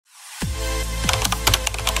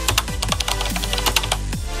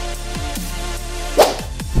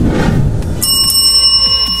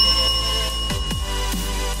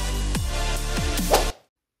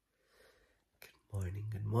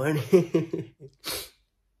morning.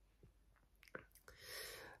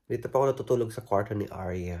 Dito pa ako natutulog sa kwarto ni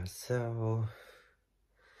Arya. So,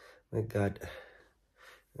 my God.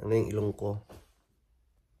 Ano yung ilong ko?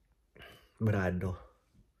 Barado.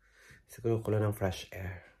 Siguro ko lang ng fresh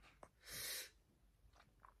air.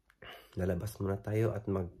 Lalabas muna tayo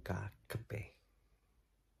at magkakape.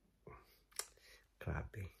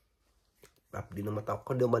 Grabe. Abdi ng mata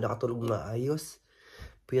ko. Di ba nakatulog na ayos?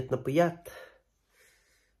 Puyat na puyat.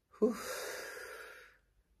 Whew.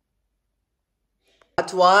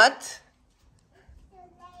 What?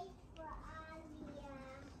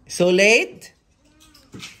 So late?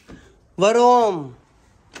 Waarom?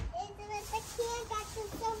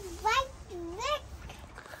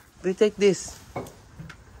 We take this.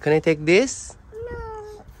 Can I take this?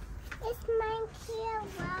 No, it's mine here,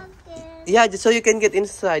 Walker. Yeah, just so you can get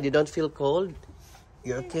inside. You don't feel cold?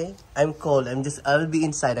 You're okay? I'm cold. I'll be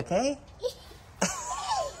inside, okay?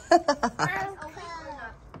 I'm cold.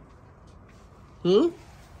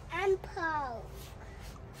 I'm poke.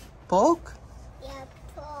 Poke? Yeah,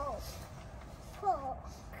 poke. Poke.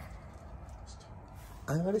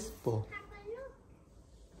 What is poke?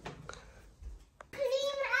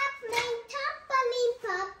 Clean up my trampoline,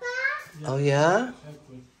 Papa. Oh, yeah?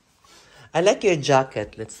 I like your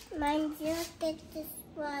jacket. My jacket is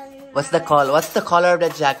one. What's the color? What's the color of the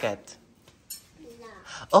jacket?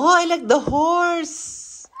 Oh, I like the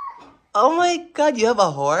horse. Oh my God, you have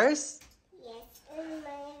a horse? Yes, and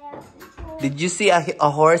my Did you see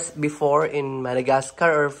a horse before in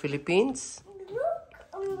Madagascar or Philippines? look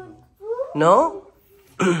on the roof. No?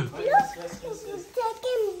 Look, it's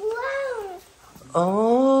taking brown.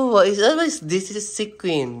 Oh, what is that? This is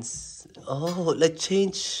sequins. Oh, like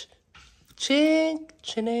change. Ching,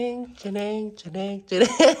 ching, ching, ching, ching.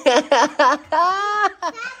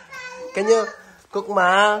 Can you, Cook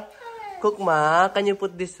Ma, can you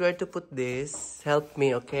put this, where to put this? Help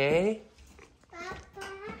me, okay? Papa,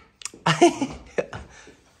 I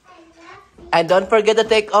love you. And don't forget to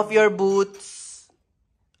take off your boots.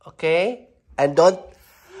 Okay? And don't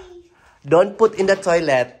put in the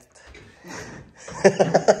toilet. Yes, it's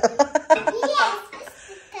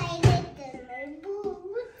the toilet in my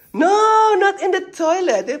boots. No, not in the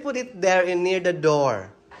toilet. They put it there in near the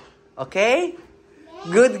door. Okay?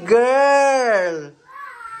 Good girl.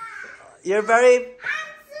 You're very...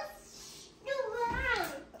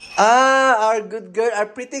 our good girl, our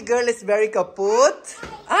pretty girl is very kaput.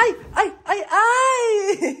 Ay!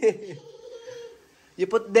 You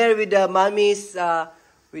put there with the mommy's,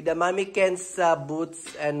 with the mommy Ken's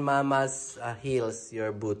boots and mama's heels,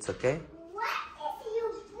 your boots, okay? What is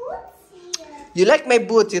your boots here? You like my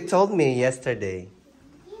boots, you told me yesterday.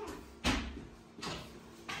 Yeah.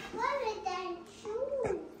 What are that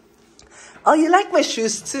shoes? Oh, you like my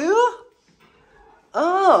shoes too?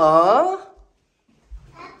 Oh.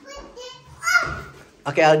 I put it up.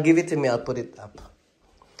 Okay, I'll give it to me. I'll put it up.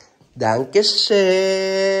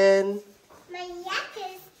 Dankeschön. My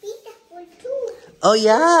jacket is beautiful too. Oh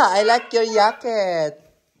yeah, I like your jacket.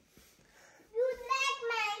 You like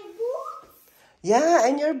my boots? Yeah,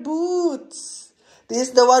 and your boots. This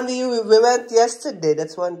is the one we went yesterday.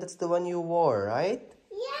 That's the one you wore, right?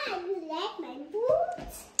 Yeah, you like my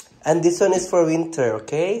boots? And this one is for winter,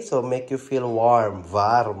 okay? So make you feel warm.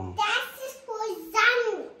 Warm. That is for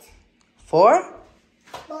sand. For?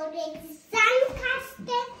 For the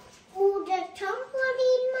sandcastle or the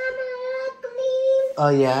trampoline, Mama clean.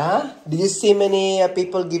 Oh yeah? Did you see many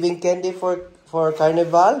people giving candy for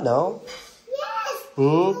carnival? No? Yes.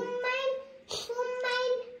 Hmm?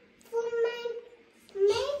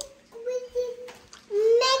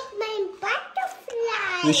 Make my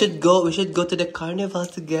butterfly. We should go to the carnival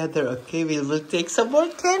together, okay? We'll take some more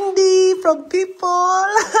candy from people.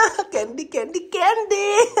 Candy. From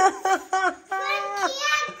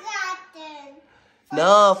kindergarten.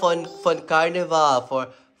 No, for carnival,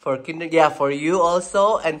 for kinder, yeah, for you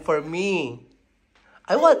also and for me.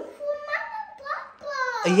 I want, For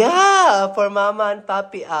Mama, Papa. yeah, for Mama and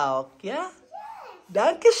Papi out, yeah.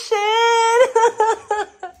 Dankeschön.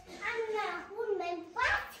 I'm gonna put my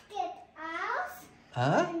basket out.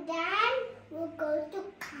 Huh? And then we'll go to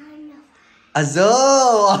carnival.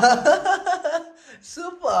 Azo.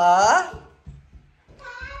 Super.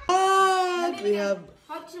 We have.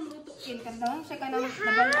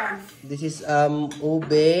 This is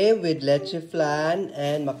ube with leche flan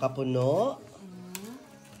and makapuno.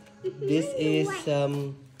 This is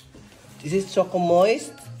choco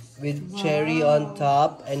moist with cherry on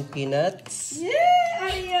top and peanuts.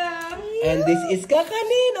 And this is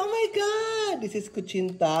kakanin. Oh my God! This is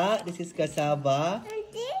kuchinta. This is kasaba. And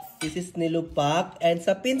this? This is nilupak and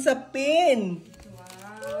sapin.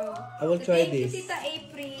 I will try Thank you, this. Tita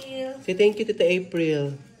April. Say thank you, Tita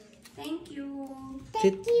April. Thank you.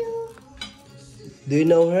 Thank you. Do you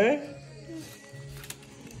know her?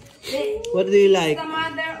 What do you like? The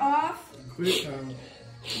mother of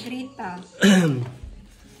Grita.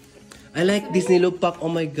 I like this nilupak. Oh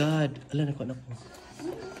my God. Ala, naku.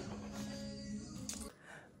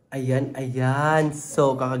 Ayan, ayan.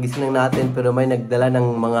 So, kakagising lang natin pero may nagdala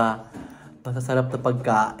ng mga masasarap na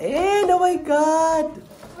pagkain. Oh my God.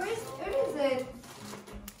 Where is it?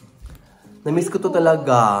 Namiss ko to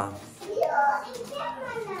talaga.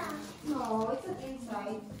 No, it's not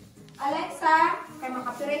inside. Alexa, kay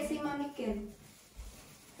makapirate si Mami Kim.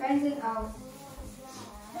 Friends it out.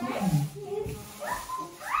 Where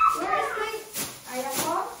is my...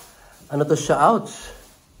 Ayako? Ano to siya? Ouch.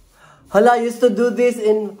 Hala, I used to do this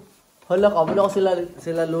in... Hala, kamuna ko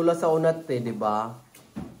sila lula sa unat eh, di ba?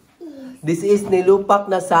 This is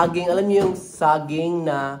nilupak na saging. Alam niyo yung saging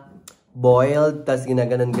na boiled, tas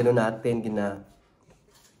ginaganon-ganon natin, ganun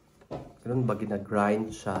ba,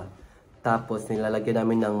 ginagrind siya. Tapos nilalagyan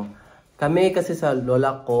namin ng, kami kasi sa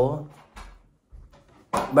lola ko,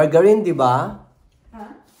 margarine, di ba? Ha?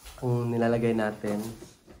 Ang nilalagay natin.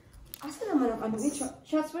 Asa naman ang ano?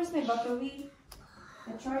 Shots first may battery.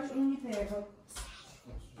 The charge only there, but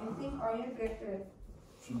I think Arya get it.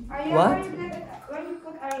 Arya, What? where you get it? Where you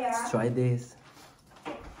put Arya? Let's try this.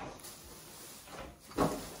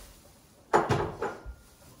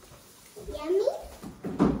 Yummy?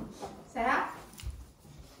 Sarap?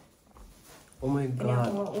 Oh my God.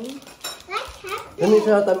 What happened? Ano yung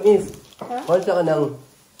siya tamis? Wala siya ka ng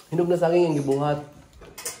hinog na saging yung gibuhat.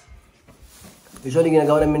 Usually,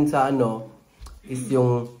 ginagawa namin sa ano, is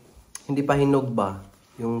yung hindi pa hinog ba?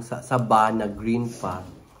 Yung saba na green pa.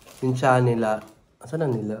 Yun siya nila, asan na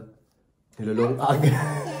nila? Nilulungag.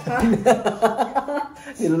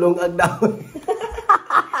 Nilulungag daw.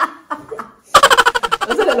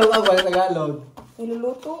 Asan na lungag ba sa Tagalog?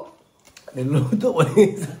 Niluluto. Niluluto ko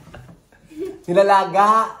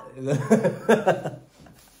Nilalaga.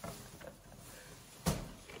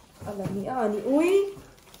 Alam ni Ani. Uy!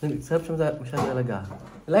 Sarap siya talaga.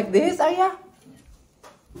 Like this, Aya?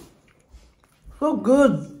 So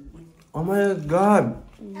good. Oh my God.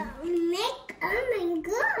 Oh my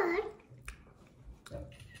God.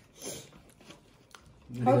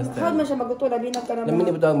 How man siya maguto? Labinag ka naman. Lamin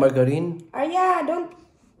niyo ba ito ang margarine? Arya, don't...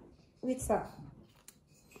 Wait, stop.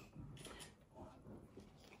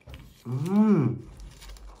 Oh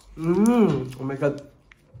my God.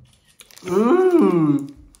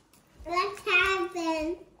 What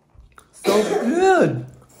happened? So good.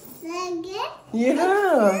 Again?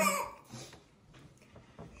 Yeah.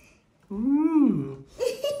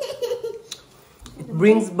 It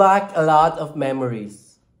brings back a lot of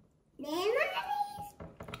memories. Memories?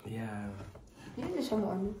 Yeah. Hindi na siya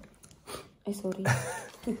mo ano. Ay, sorry.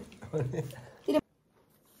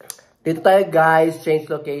 Dito tayo guys, change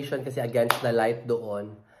location kasi against the light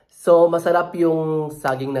doon. So, masarap yung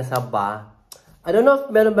saging na saba. I don't know if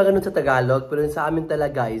meron ba ganun sa Tagalog, pero sa amin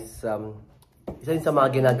talaga is, isa din sa mga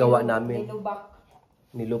ginagawa namin. Nilupak.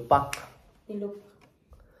 Nilupak.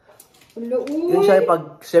 Yun siya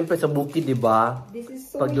pag, siyempre sa bukid, di ba? This is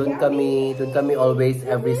so pag doon yummy. kami always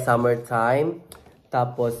every summertime.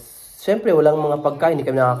 Tapos, siyempre walang mga pagkain, hindi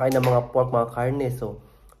kami nakakain ng mga pork, mga karne. So,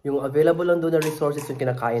 yung available lang doon na resources yung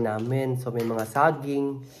kinakain namin. So, may mga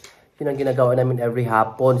saging. Yun ang ginagawa namin every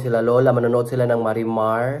hapon. Sila lola, manonood sila ng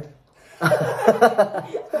Marimar.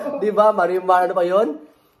 Di ba? Marimar, ano ba yun?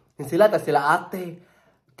 Yung sila, tas sila ate.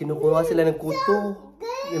 Kinukuha sila ng kuto.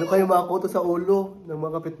 Kinukuha yung mga kuto sa ulo ng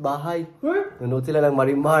mga kapitbahay. Nanonood sila ng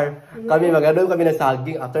Marimar. Kami, maganoon kami ng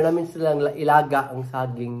saging. After namin silang ilaga ang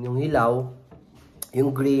saging, yung hilaw, yung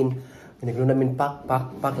green, pinagano namin pak.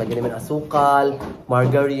 Lagyan namin asukal,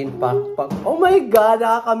 margarine, pak. Oh my God,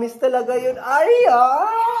 nakakamiss talaga yun, Arya!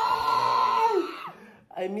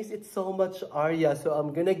 I miss it so much, Arya. So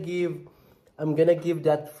I'm gonna give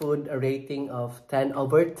that food a rating of 10/10.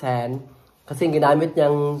 Kasi yung ginamit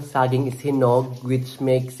niyang saging is hinog, which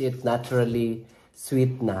makes it naturally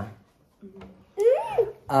sweet na.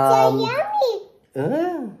 So yummy.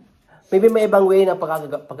 Maybe may ibang way na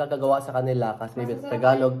pagkakagawa sa kanila. Kasi maybe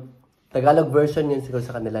Tagalog version yun siguro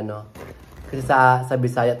sa kanila, no? Kasi sa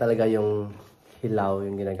Bisaya talaga yung hilaw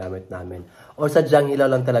yung ginagamit namin. Or sadyang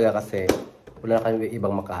hilaw lang talaga kasi wala na kami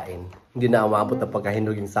ibang makain. Hindi na umabot na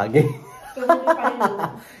pagkahinog yung saging.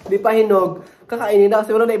 Hindi pa hinog. Kakainin na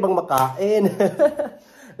kasi wala na ibang makain.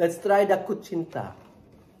 Let's try the kutsinta.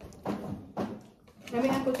 Kami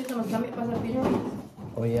ang kutsinta, mas dami pa sa Pinoy.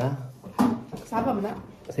 Oh yeah? Saba mo na?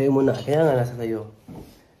 Sa'yo muna. Kaya nga nasa sa'yo.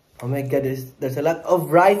 Oh my God, there's a lot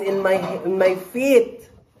of rice in my feet.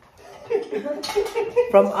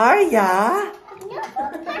 From Arya?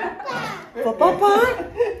 For Papa?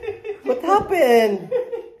 What happened?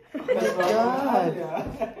 Oh my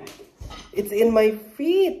God. It's in my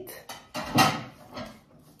feet.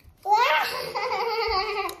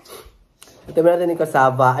 Ito natin yung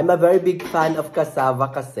cassava. I'm a very big fan of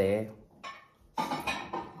cassava kasi.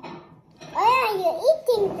 Why are you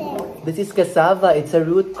eating this? This is cassava. It's a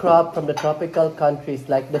root crop from the tropical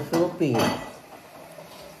countries like the Philippines.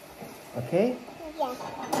 Okay? Yeah.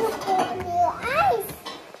 Look on your eyes.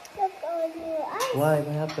 Look on your eyes. Why?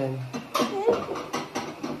 What happened?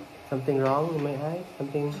 Something wrong in my eye?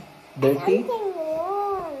 Something dirty? Something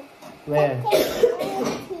wrong. Where? Dirty.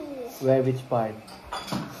 Where? Which part?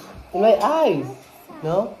 In my eyes.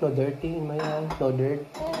 No? No dirty in my eyes. No dirt.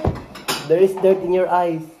 There is dirt in your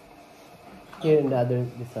eyes. Here in the other,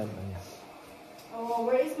 this one. Oh, yeah. Oh,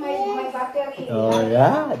 where is my battery? Oh,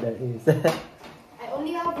 yeah. There is. I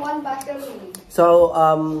only have one battery. So,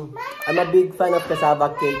 I'm a big fan of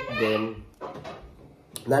cassava cake din.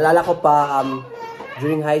 Naalala ko pa,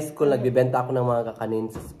 during high school, nagbibenta ako ng mga kakanin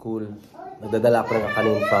sa school. Nagdadala ako ng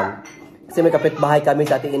kakanin from. Kasi may kapitbahay kami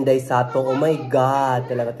sa Ate Inday Sato. Oh my God!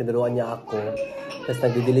 Talaga tinuruan niya ako. Tapos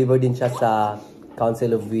nagde-deliver din siya sa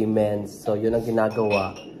Council of Women. So, yun ang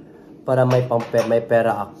ginagawa. Para may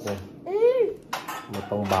pera ako. May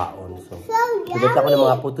pangbaon. So, bibenta ko ng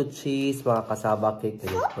mga puto cheese, mga cassava cake.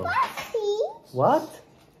 Ganito. What?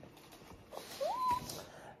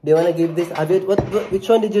 Do you wanna give this? Which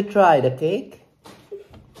one did you try? The cake?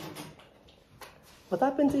 What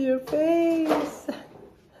happened to your face?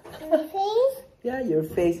 Your face? Yeah, your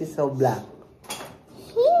face is so black.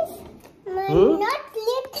 Here's my not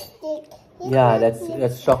lipstick. Yeah,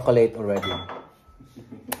 that's chocolate already.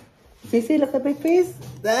 See, look at my face.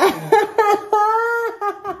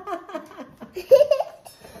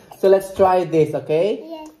 So let's try this, okay?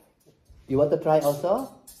 Yes. You want to try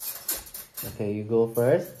also? Okay, you go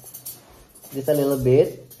first. Just a little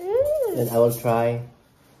bit. Then I will try.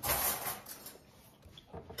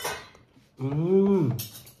 Yummy?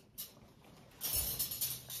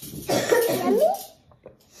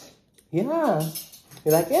 Yeah.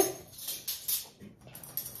 You like it?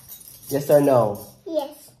 Yes or no?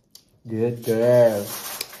 Yes. Good girl.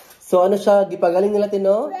 So ano siya, gipagaling nila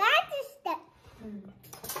Tino? What is that?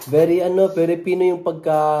 Very Filipino yung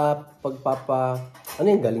pagpapa. Ano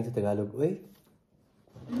yung galing sa Tagalog? Uy.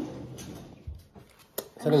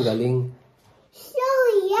 Saan ang galing? So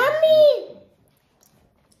yummy!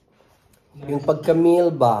 Yung pagka-meal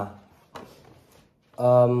ba?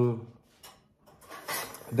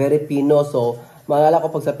 Very Pino. So, maalala ko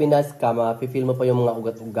pag sa Pinas ka, ma-feel mo pa yung mga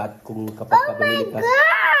ugat-ugat kung kapag kabili ka.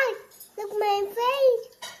 God! Look my face!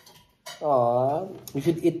 Aww, you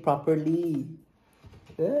should eat properly.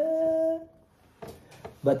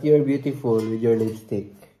 But you're beautiful with your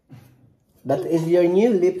lipstick. That is your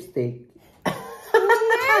new lipstick. It's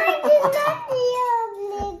not your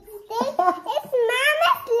lipstick. It's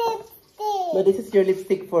Mama's lipstick. No, this is your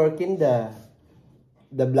lipstick for Kinda.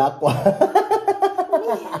 The black one.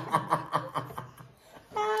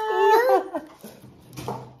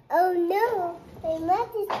 Oh no, my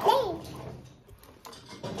mouth is pink.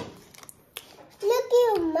 Look at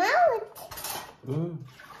your mouth.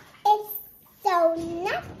 It's so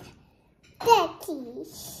not dirty.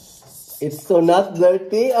 It's so not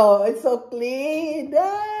dirty. Oh, it's so clean.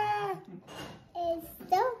 It's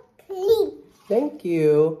so clean. Thank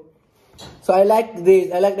you. So I like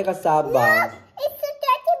this. I like the cassava. Look, it's so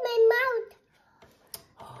dirty my mouth.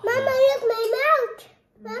 Mama, look my mouth.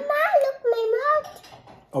 Mama, look my mouth.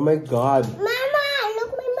 Oh my God. Mama,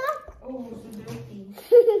 look my mouth. Oh, so dirty.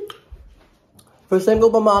 First time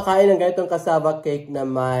ko pa makakain ng ganitong cassava cake na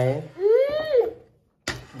may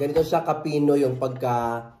ganito siya kapino yung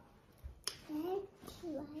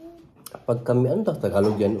ano to?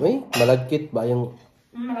 Tagalog yan. Uy, malagkit ba yung...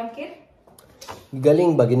 Malakit?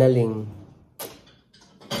 Galing ba? Ginaling?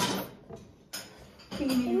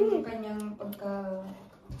 Tingnan mo yung kanyang pagka-machine.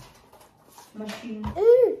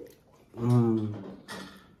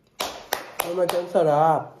 Oh my God,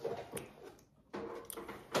 sarap.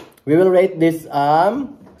 We will rate this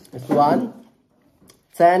one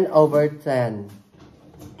 10 over 10.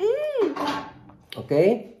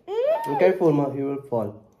 Okay? Be careful, you will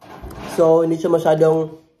fall. So, hindi siya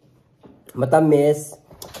masyadong matamis,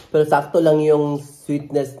 pero sakto lang yung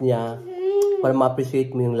sweetness niya para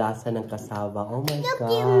ma-appreciate mo yung lasa ng cassava. Oh my Look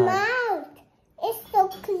God. your mouth. It's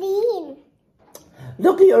so clean.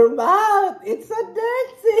 Look at your mouth. It's so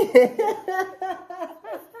dirty.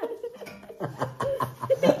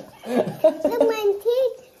 Look my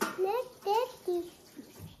teeth. Not dirty.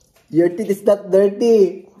 Your teeth is not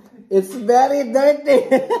dirty. It's very dirty.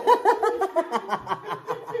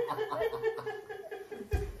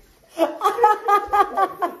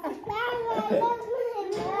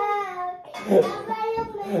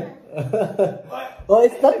 Oh,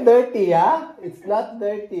 it's not dirty, yeah? It's not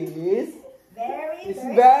dirty. It's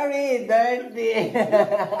very dirty.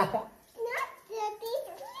 Not dirty.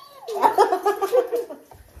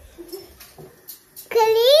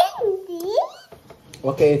 Clean.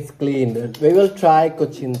 Okay, it's clean. We will try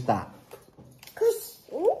cochinta.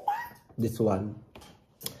 Cochinta? This one.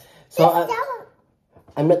 So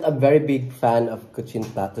I'm not a very big fan of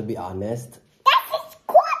cochinta, to be honest. That's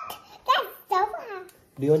squat. That's sofa.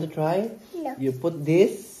 Do you want to try? No. You put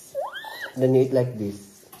this, then you eat like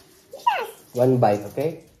this. Yes. One bite,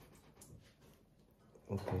 okay?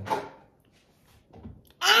 Okay.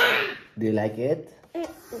 Do you like it?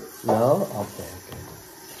 No? Okay, okay.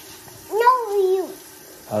 No, you.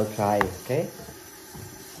 I'll try, okay?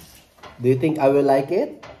 Do you think I will like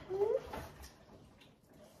it?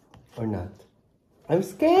 Or not? I'm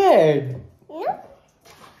scared. No.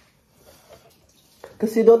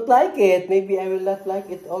 Because you don't like it. Maybe I will not like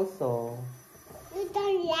it also. You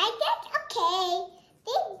don't like it? Okay.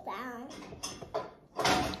 Think down.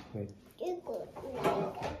 Wait. You could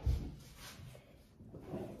like it.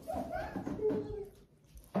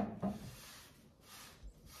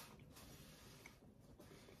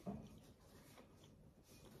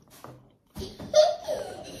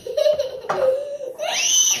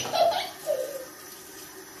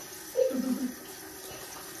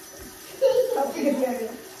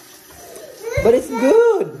 But it's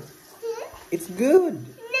good. It's good.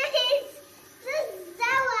 Nice. This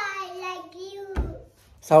sour like you.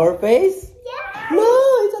 Sour face? Yeah. No,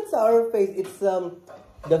 it's not sour face. It's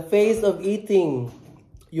the face of eating.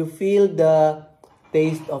 You feel the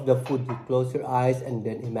taste of the food. You close your eyes and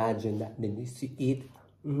then imagine that. Then you eat.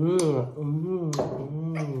 Bye-bye,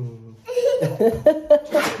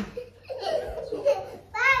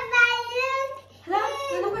 look. Hala,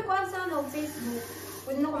 ano kay kuan sa Facebook?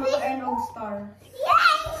 Pwede na ko maka-earn og star.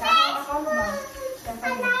 Yay! Sa akong account ba? Sa I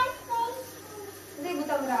Facebook. like Facebook. Hindi,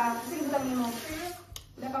 butang raa. Sige, butang mo.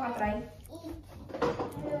 Wala pa ka-try?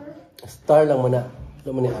 Star lang muna. Ito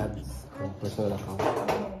muna yung ads. Personal account.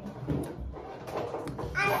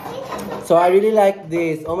 So I really like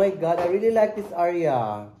this. Oh my god, I really like this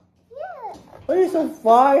area. Yeah. Why are you so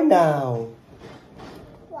far now?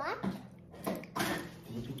 What?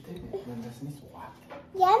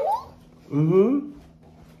 Yummy? Mm-hmm.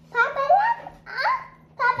 Papa like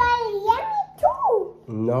Papa yummy too.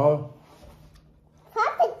 No.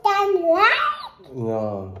 Papa don't like.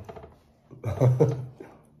 No.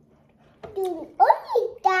 Do only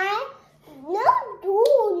that. No, do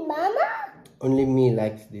Mama. Only me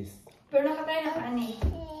likes this. Pero nakatry na ka ani.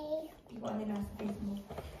 Okay. Ikuha nila sa Facebook.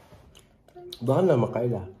 Baka na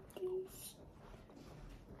makaila.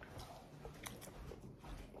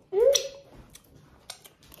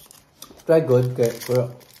 Try good.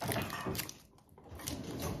 Pero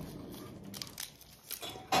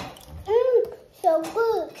So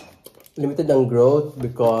good. limited ang growth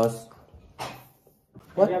because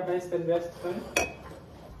what? Yeah, best and best friend.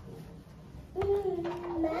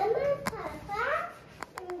 Mama, Papa,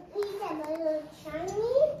 is a little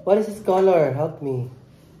shiny. What is this color? Help me.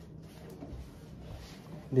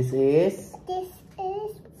 This is This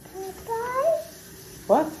is purple.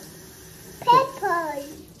 what? Purple.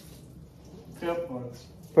 Purple.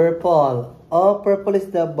 Purple. Oh, purple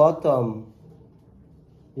is the bottom.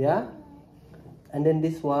 Yeah? And then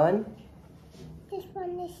this one. This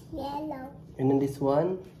one is yellow. And then this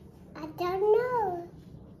one. I don't know.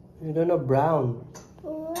 You don't know, brown.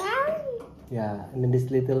 Brown. Yeah. And then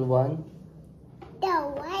this little one. The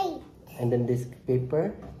white. And then this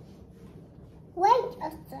paper. White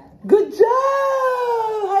also. Good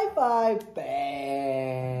job! High five!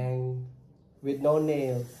 Bang! With no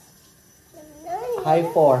nails. High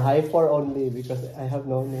four only because I have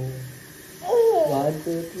no nails. 1,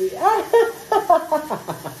 2, 3. Ah!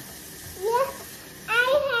 Yes, I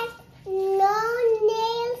have no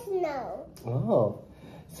nails now. Oh.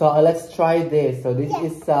 So let's try this. So this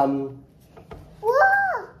is Whoa!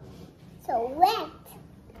 So wet.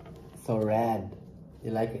 so red.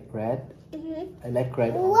 You like it red? I like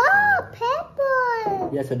red. also. Whoa,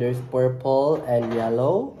 purple. Yeah, so there's purple and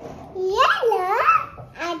yellow. Yellow?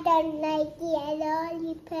 I don't like yellow,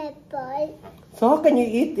 only purple. So how can you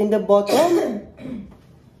eat in the bottom?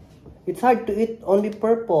 It's hard to eat only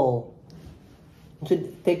purple. You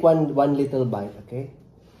should take one little bite, okay?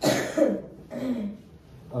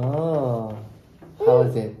 Oh. How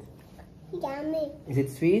is it? Yummy. Is it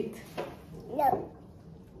sweet? No.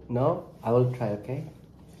 No? I will try, okay?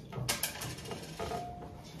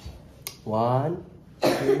 1,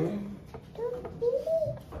 2.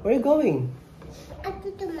 Where are you going? Up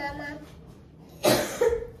to Mama.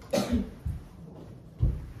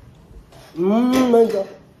 My God.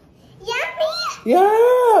 Yummy!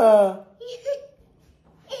 Yeah!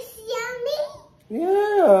 It's yummy.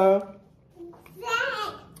 Yeah!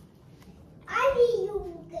 That. I mean, you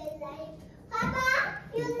like. Papa,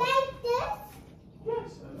 you like this?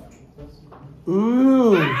 Yes, I like it.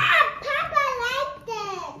 That's Papa like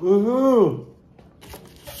this. Mm-hmm.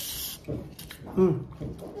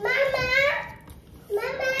 Mama,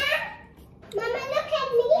 look at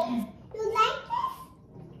me. You like this?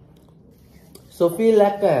 Sophie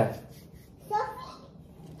lekker. Sophie?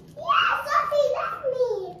 Yeah, Sophie like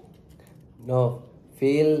me. No,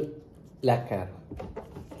 feel lekker.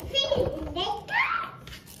 Feel like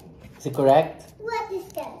Is it correct? What is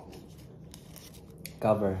that?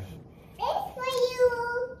 Cover. It's for you.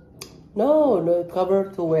 No, cover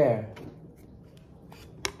to wear.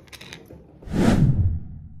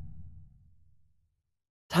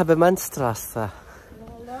 Habemanstrasse.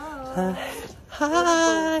 Hello.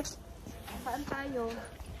 Hi! Saan tayo?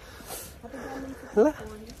 Hala.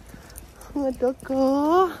 Mga doko.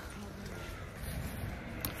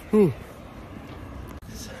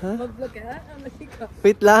 Mag-vlog ka?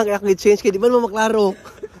 Wait lang, kaya akong i-change kayo. Di ba naman maklaro?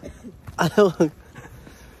 Ano?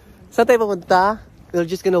 Saan tayo pupunta? We're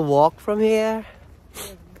just gonna walk from here.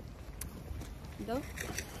 Go?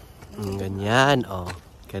 Ganyan, oh.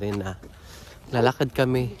 Karina. Lalakad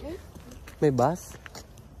kami. May bus?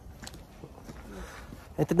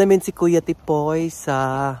 Ito namin si Kuya Tipoy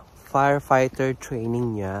sa firefighter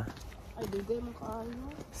training niya. Ay, dugay mo kaayo.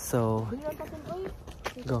 So,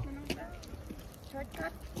 go.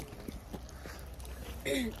 Shortcut.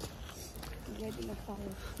 Ready na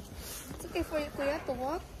fire. It's okay for you, Kuya, to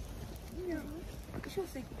walk? Yeah.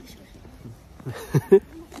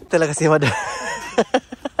 Talaga si Madam.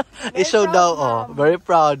 I-show daw, oh. Very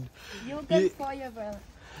proud. Jugend forever.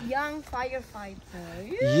 Young firefighter.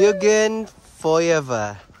 Jugend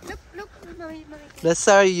forever. Look, Mami. That's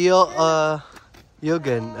our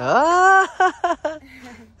Jugend. Ah!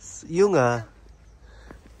 Yunga.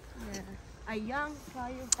 Yeah. A young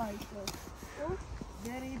firefighter. Oh,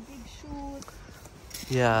 very big shoot.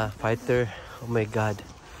 Yeah, fighter. Oh my God.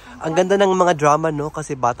 Ang ganda ng mga drama, no?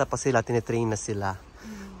 Kasi bata pa sila, tinitrain na sila.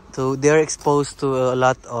 So, they're exposed to a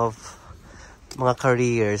lot of mga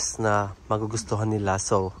careers na magugustuhan nila.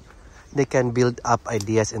 So, they can build up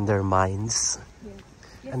ideas in their minds.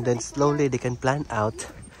 And then slowly, they can plan out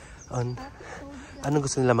on ano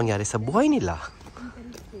gusto nila mangyari sa buhay nila.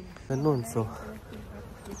 Ganun, so.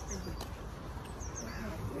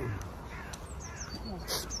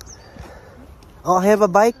 Oh, I have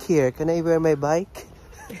a bike here. Can I wear my bike?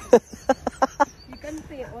 You can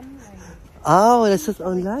pay online. Oh, that's just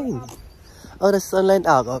online. Oh, that's online.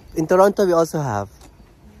 Oh, in Toronto, we also have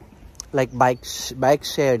like bike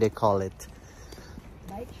share, they call it.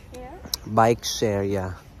 Bike share? Bike share,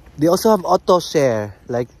 yeah. They also have auto share,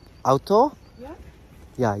 like auto. Yeah.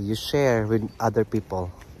 Yeah, you share with other people.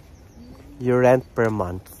 You rent per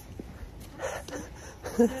month.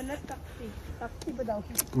 You're not taxi. Taxi ba daw?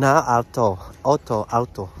 Na auto. You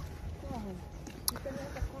can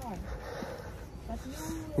rent a car. But you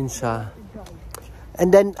Yun siya. have to drive.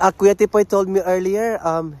 And then Kuya Tipoy told me earlier,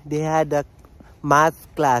 they had a math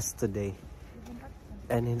class today.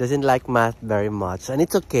 And he doesn't like math very much. And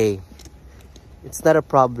it's okay. It's not a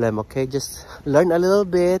problem, okay? Just learn a little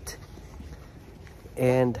bit.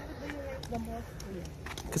 And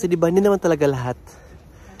kasi diba, hindi naman talaga lahat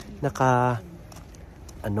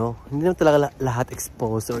hindi naman talaga lahat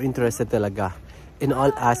exposed or interested talaga in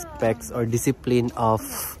all aspects or discipline of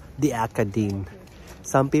the academe.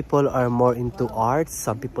 Some people are more into arts,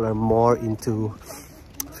 some people are more into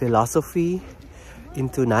philosophy,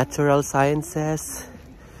 into natural sciences,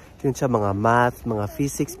 yun siya, mga math, mga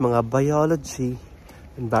physics, mga biology,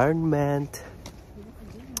 environment.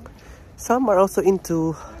 Some are also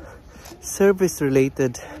into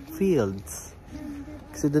service-related fields.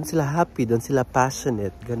 Kasi doon sila happy, doon sila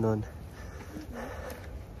passionate, ganon.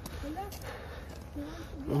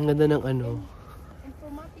 Ang ganda ng ano.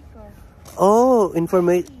 Informatica. Oh,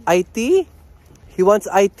 IT? He wants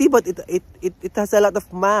IT, but it has a lot of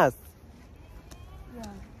math.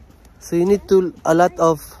 Yeah. So you need a lot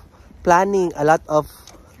of planning, a lot of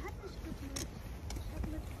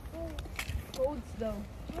Codes daw.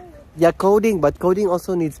 coding, but coding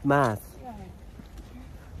also needs math. Yeah.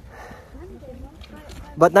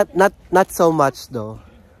 But not so much though.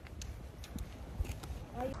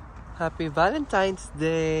 Happy Valentine's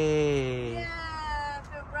Day. Yeah,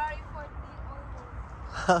 February 14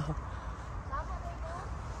 almost.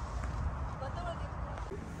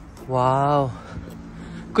 Wow.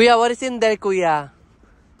 Kuya, what is in there, Kuya?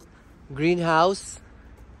 Greenhouse?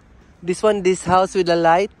 This house with the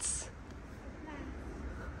lights?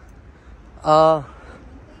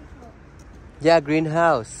 Yeah,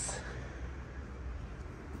 greenhouse.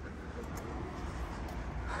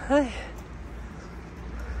 Ay.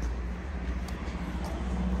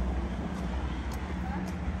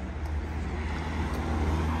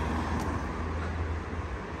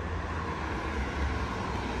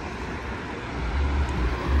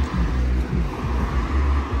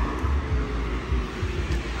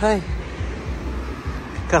 Ay.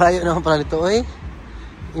 Karayo naman pala nito, oy.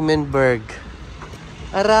 Imenberg.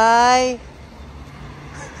 Aray!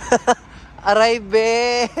 Aray,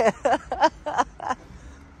 be!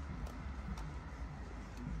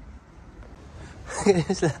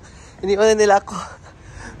 Iniwan nila ako.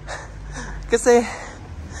 Kasi,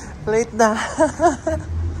 late na.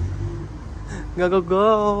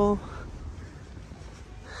 Go.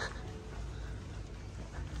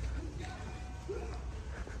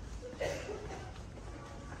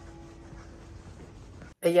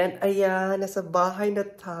 Ayan, nasa bahay na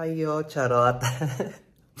tayo. Charot.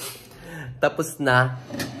 Tapos na.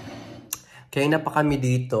 Kaya na pa kami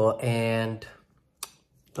dito and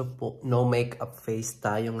ito po, no makeup face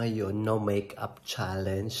tayo ngayon. No makeup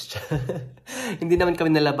challenge. Hindi naman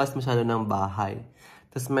kami nalabas masyado ng bahay.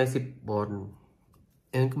 Tapos may sipon.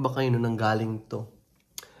 Ewan ko ba kayo nang galing to?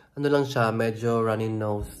 Ano lang siya, medyo runny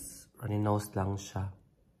nose. Runny nose lang siya.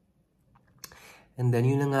 And then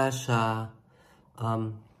yun na nga siya.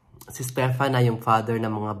 Si Stefan na yung father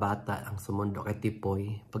ng mga bata ang sumundo kay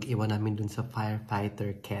Tipoy pag iwan namin dun sa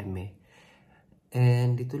firefighter Keme.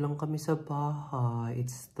 And dito lang kami sa bahay.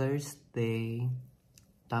 It's Thursday.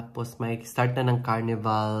 Tapos may start na ng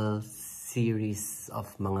carnival series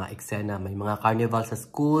of mga eksena. May mga carnival sa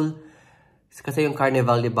school. Kasi yung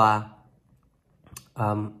carnival, di ba,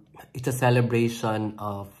 it's a celebration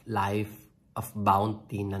of life, of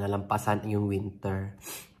bounty na nalampasan yung winter.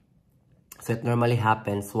 So it normally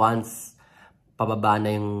happens once pababa na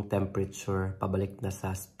yung temperature, pabalik na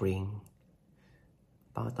sa spring.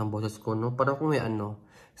 Bakit ang boses ko, no? Parang kung may ano.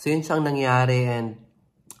 So yun siyang nangyari and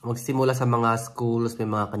magsimula sa mga schools, may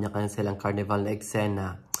mga kanya-kanya silang carnival na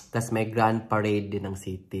eksena. Tapos may grand parade din ng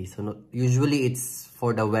city. So usually it's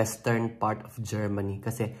for the western part of Germany.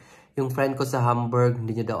 Kasi yung friend ko sa Hamburg,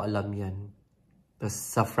 hindi niya daw alam yan. Tapos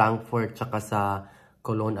sa Frankfurt, tsaka sa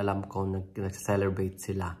Cologne, alam ko, nag-celebrate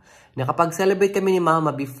sila. Nakapag-celebrate kami ni Mama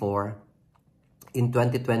before, in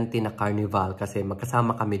 2020 na carnival, kasi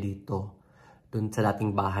magkasama kami dito, dun sa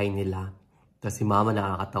dating bahay nila. Tapos si Mama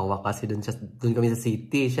nakakatawa kasi dun kami sa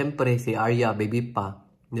city. Siyempre, si Arya, baby pa,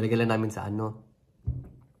 nilagay lang namin sa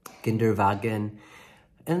kinderwagen.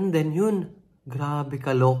 And then yun, grabe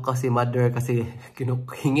kaloka si Mother kasi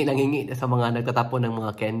hingi sa mga nagtatapon ng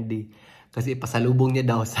mga candy. Kasi pasalubong niya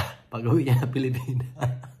daw sa pag-uwi niya na Pilipinas.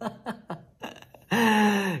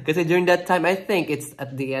 Kasi during that time, I think it's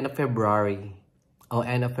at the end of February.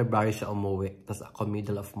 End of February siya umuwi. Tapos ako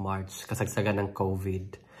middle of March. Kasagsagan ng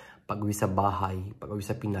COVID. Pag-uwi sa bahay, pag-uwi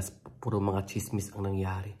sa Pinas, puro mga chismis ang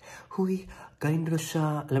nangyari. Huy, galing daw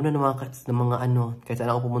siya. Alam na ng mga kahit saan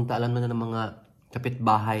ako pumunta, alam na ng mga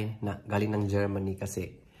kapitbahay na galing ng Germany. Kasi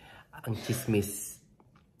ang chismis,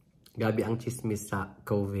 gabi ang chismis sa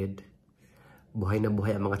COVID. Buhay na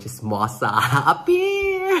buhay ang mga chismosa.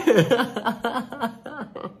 Appear!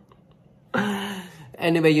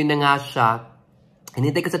 Anyway, yun na nga siya.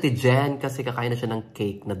 Hinintay ko sa Tijen kasi kakain na siya ng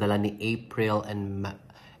cake na dala ni April and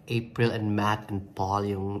Matt and Paul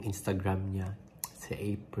yung Instagram niya. Si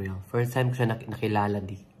April. First time ko siya nakilala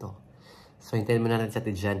dito. So, hintayin mo na natin sa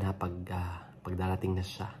Tijen ha pag darating na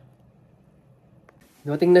siya.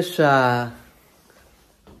 Dumating na siya.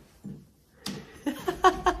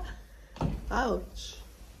 Ouch.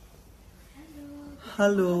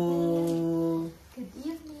 Hello. Good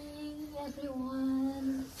evening,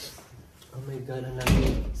 everyone. Oh my God, ang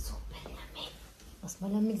lamig. Super lamig. Mas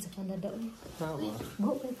malamig sa Canada. Tama.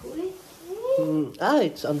 Buhay ko eh.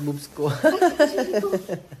 It's ang boobs ko.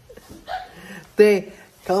 Te,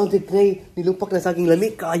 kaunti Pinay, nilupak na sa aking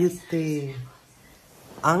lamig. Kaayos, te.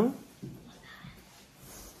 Ang?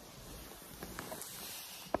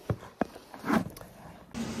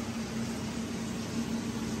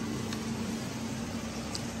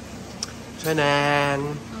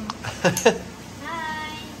 Chanang! Hi!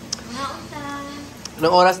 Mga unta!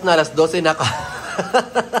 Anong oras na? Alas 12 na ka.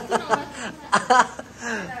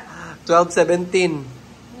 12:17.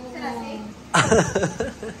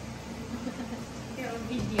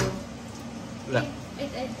 Video. Wala.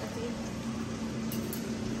 Okay.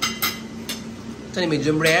 Saan yung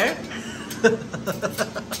medium rare?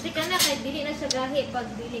 Hindi ka na, kahit dili na siya gahi pag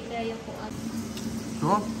dili kayo po.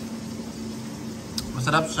 No?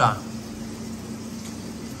 Masarap siya.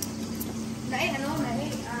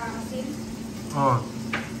 Asin. Oh.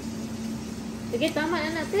 Sige, tama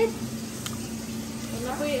na natin.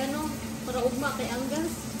 Wala ko para ugma kay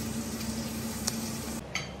Anggas.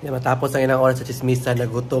 Yeah, matapos ang ilang oras sa chismisa,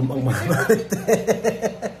 nagutom ang mga Marites.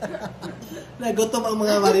 Nagutom ang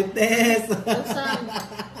mga Marites. Usang.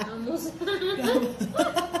 Amos.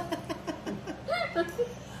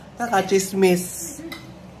 Nakachismis.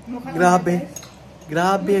 Grabe.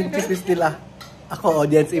 Grabe ang chismis nila. Ako,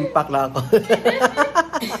 audience impact na ako.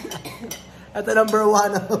 Ito number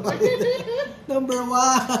 1 ang Marites. Number 1.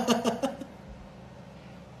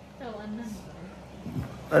 Tawan na.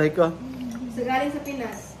 Aray ko. Sa galing sa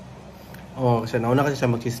Pinas. Oh, kasi nauna kasi siya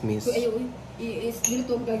mag-chismis. So, ayaw,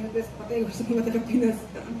 dito ang galing sa patay ko sa mga taga-Pinas.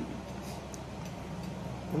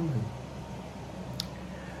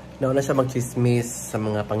 Nauna siya mag-chismis sa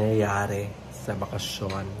mga pangyayari sa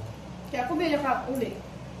bakasyon. Kaya ako bila ka uli.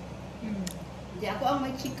 Hindi ako ang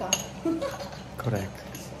may chika. Correct.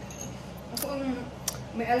 Ako ang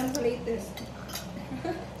may alam sa latest.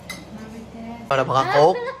 Maritess. Para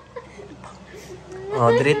maka-coke. Oh,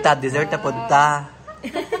 drita, dessert na punta.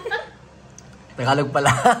 Tagalog pala.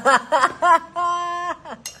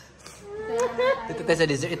 Ito tayo sa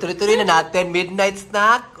dessert. Ituloy-tuloy na natin. Midnight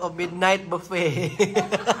snack o midnight buffet.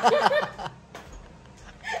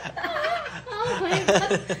 Oh my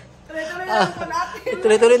God. Tuloy-tuloy lang po natin.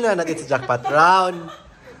 Ituloy-tuloy na natin sa jackpot round.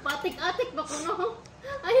 Patik-atik ba ko no?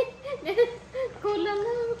 Ay, kulang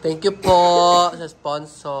lang. Thank you po sa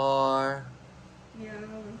sponsor. Yeah.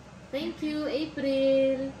 Thank you,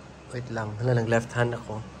 April. Wait lang. Hala, nag-left hand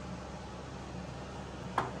ako.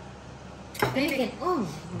 Kailan? Oh,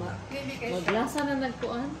 maglasa na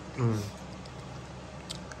nagkuan.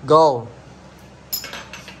 Go!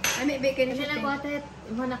 Ay, may bacon Kami lang watet.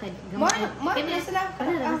 Mo na kay. Mo na sila.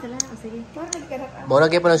 Ano na sila? Oh, sige. Mo na nagkarat. Muna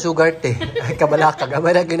kayo pa ng sugar te. Ay, kabalaka.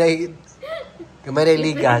 Gamay na ginay. Gamay na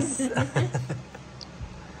ligas.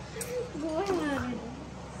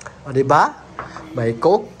 O, diba? May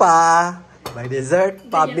coke pa. May dessert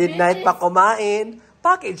pa. Midnight pa kumain.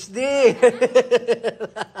 Package din.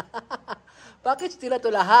 Package din na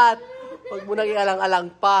ito lahat. Huwag mo nang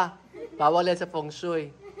ialang-alang pa. Bawal yan sa feng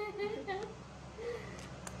shui.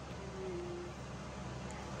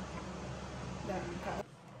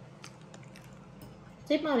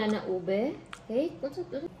 Safe mo na na ube. Okay?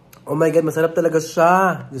 Oh my God, masarap talaga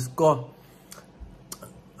siya. Diyos ko.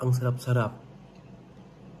 Ang sarap-sarap.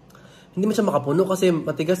 Hindi man siya makapuno kasi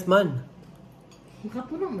matigas man.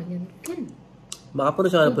 Makapuno man yan. Ken.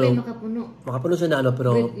 Makapuno siya na, Ube pero makapuno. makapuno siya na ano,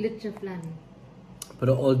 pero Lit siya flan.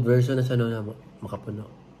 pero old version na siya no, na makapuno.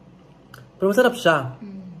 Pero masarap siya.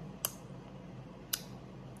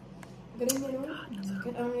 Galing mo naman.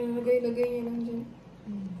 Ang lagay-lagay niya lang dyan.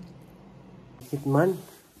 Hitman.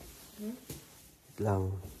 Wait lang.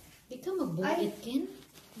 Ikaw mag-bucket, Ken?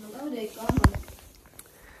 Mag-auday ka.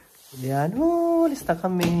 Yan. Oh, lista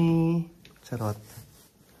kami. Charot.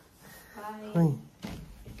 Bye. Ay.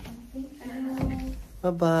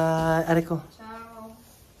 Bye-bye. Ari ko. Ciao.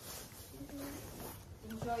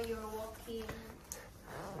 Enjoy your walking.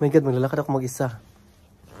 Oh my God, maglalakad ako mag-isa.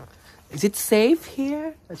 Is it safe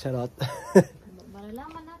here? Charot.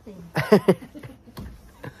 Malalaman natin.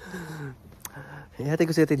 Ihati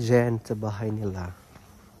ko si Ate Jen sa bahay nila.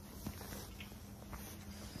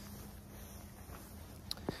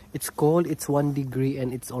 It's cold, it's 1 degree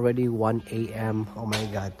and it's already 1 a.m. Oh my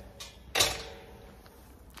God.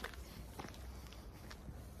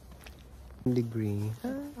 1 degree.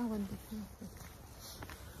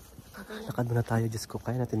 Lakad muna tayo, Diyos ko.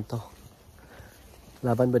 Kaya natin to.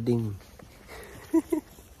 Laban ba ding?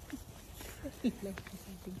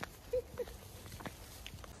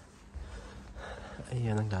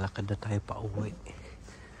 Ayan, naglalakad na tayo pa uwi.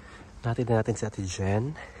 Natin na natin si Ate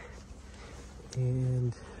Jen.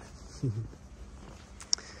 And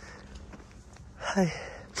ay,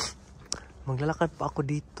 maglalakad pa ako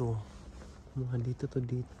dito. Mga dito to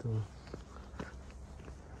dito.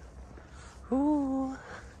 Ooh.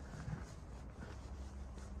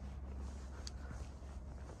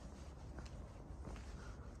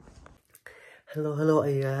 Hello, hello,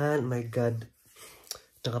 ayan. My God.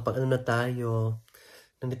 Nakapag-ano na tayo.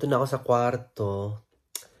 Nandito na ako sa kwarto.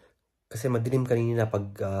 Kasi madilim kanina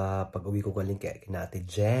pag-uwi ko galing kina Ate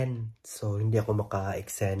Jen. So, hindi ako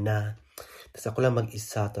maka-eksena. Tapos ako lang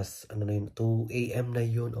mag-isa. Tapos, ano na yun, 2 a.m. na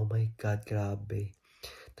yun. Oh my God, grabe.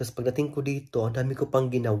 Tapos, pagdating ko dito, ang dami ko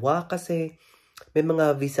pang ginawa kasi may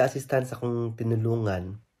mga visa assistance akong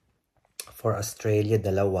tinulungan for Australia,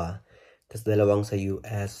 2. Tapos 2 sa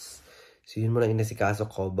US. So, yun muna inasikaso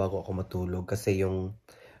ko bago ako matulog. Kasi yung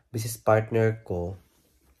business partner ko,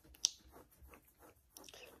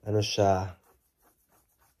 ano siya,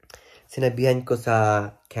 sinabihan ko sa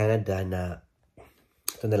Canada na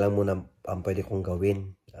ito na lang muna ang pwede kong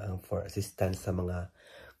gawin for assistance sa mga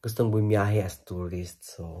gustong bumiyahe as tourist.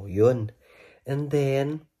 So, yun. And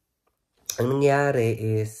then, ang nangyari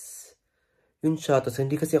is, yun siya. Tapos,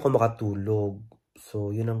 hindi kasi ako makatulog.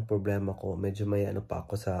 So, yun ang problema ko. Medyo may ano pa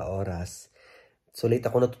ako sa oras. So, late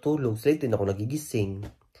ako natutulog. So, late din ako nagigising.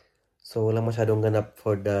 So, walang masyadong ganap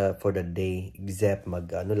for the day. Except,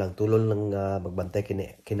 tulol lang magbantay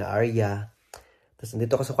kina Arya. Tapos,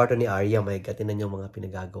 nandito ako sa kwarto ni Arya. My God, tinan yung mga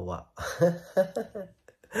pinagagawa.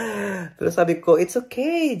 Pero sabi ko, it's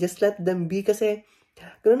okay. Just let them be. Kasi,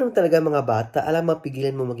 ganoon naman talaga mga bata. Alam,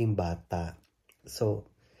 mapigilan mo maging bata. So,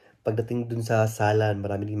 pagdating dun sa sala,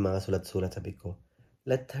 marami din mga sulat-sulat. Sabi ko,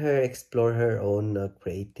 let her explore her own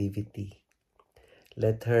creativity.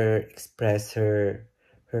 Let her express her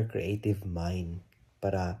creative mind.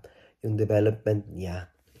 Para yung development niya,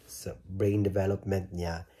 sa brain development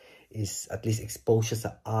niya, is at least exposure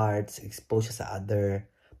sa arts, exposure sa other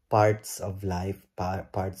parts of life,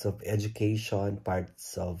 parts of education,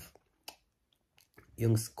 parts of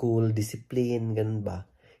yung school discipline, ganun ba?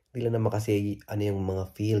 Hindi lang naman kasi ano yung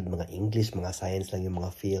mga field, mga English, mga science lang yung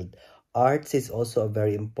mga field. Arts is also a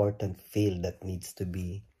very important field that needs to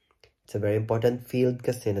be, it's a very important field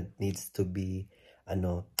kasi that needs to be,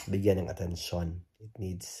 bigyan ng attention.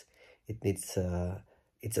 It's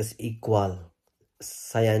as equal.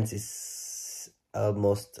 Science is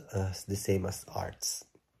almost the same as arts.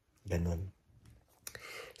 Ganun.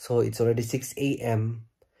 So, it's already 6 a.m.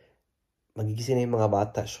 Magigising na yung mga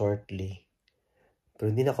bata shortly.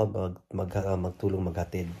 Pero hindi na ako magtulong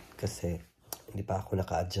maghatid kasi hindi pa ako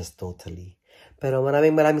naka-adjust totally. Pero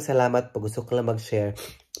maraming salamat po. Gusto ko lang mag-share.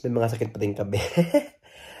 May mga sakit pa din kami.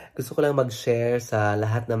 Gusto ko lang mag-share sa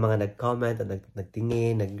lahat ng mga nag-comment at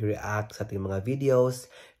nagtingin, nag-react sa ating mga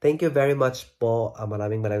videos. Thank you very much po.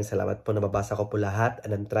 Maraming salamat po. Nababasa ko po lahat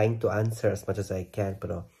and I'm trying to answer as much as I can.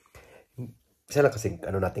 Pero isa lang kasi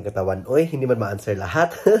nating katawan. Oy, hindi man ma-answer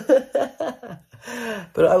lahat.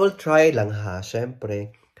 Pero I will try lang ha.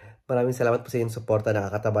 Syempre, maraming salamat po sa inyong suporta.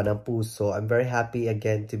 Nakakataba ng puso. I'm very happy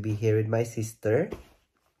again to be here with my sister.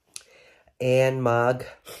 And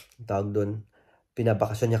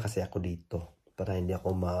pinabakasyon niya kasi ako dito. Para hindi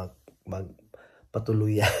ako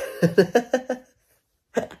magpatuluyan.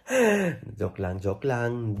 Joke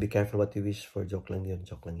lang. Be careful what you wish for. Joke lang yun.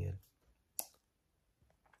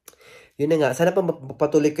 Yun na nga. Sana pa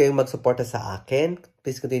patuloy kayong magsuporta sa akin.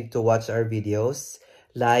 Please continue to watch our videos.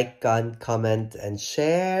 Like, comment, and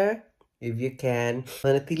share if you can.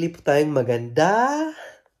 Manatili po tayong maganda,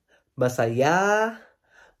 masaya,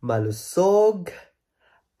 malusog,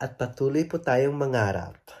 at patuloy po tayong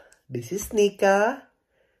mangarap. This is Nika.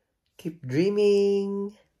 Keep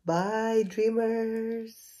dreaming. Bye,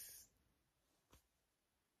 dreamers!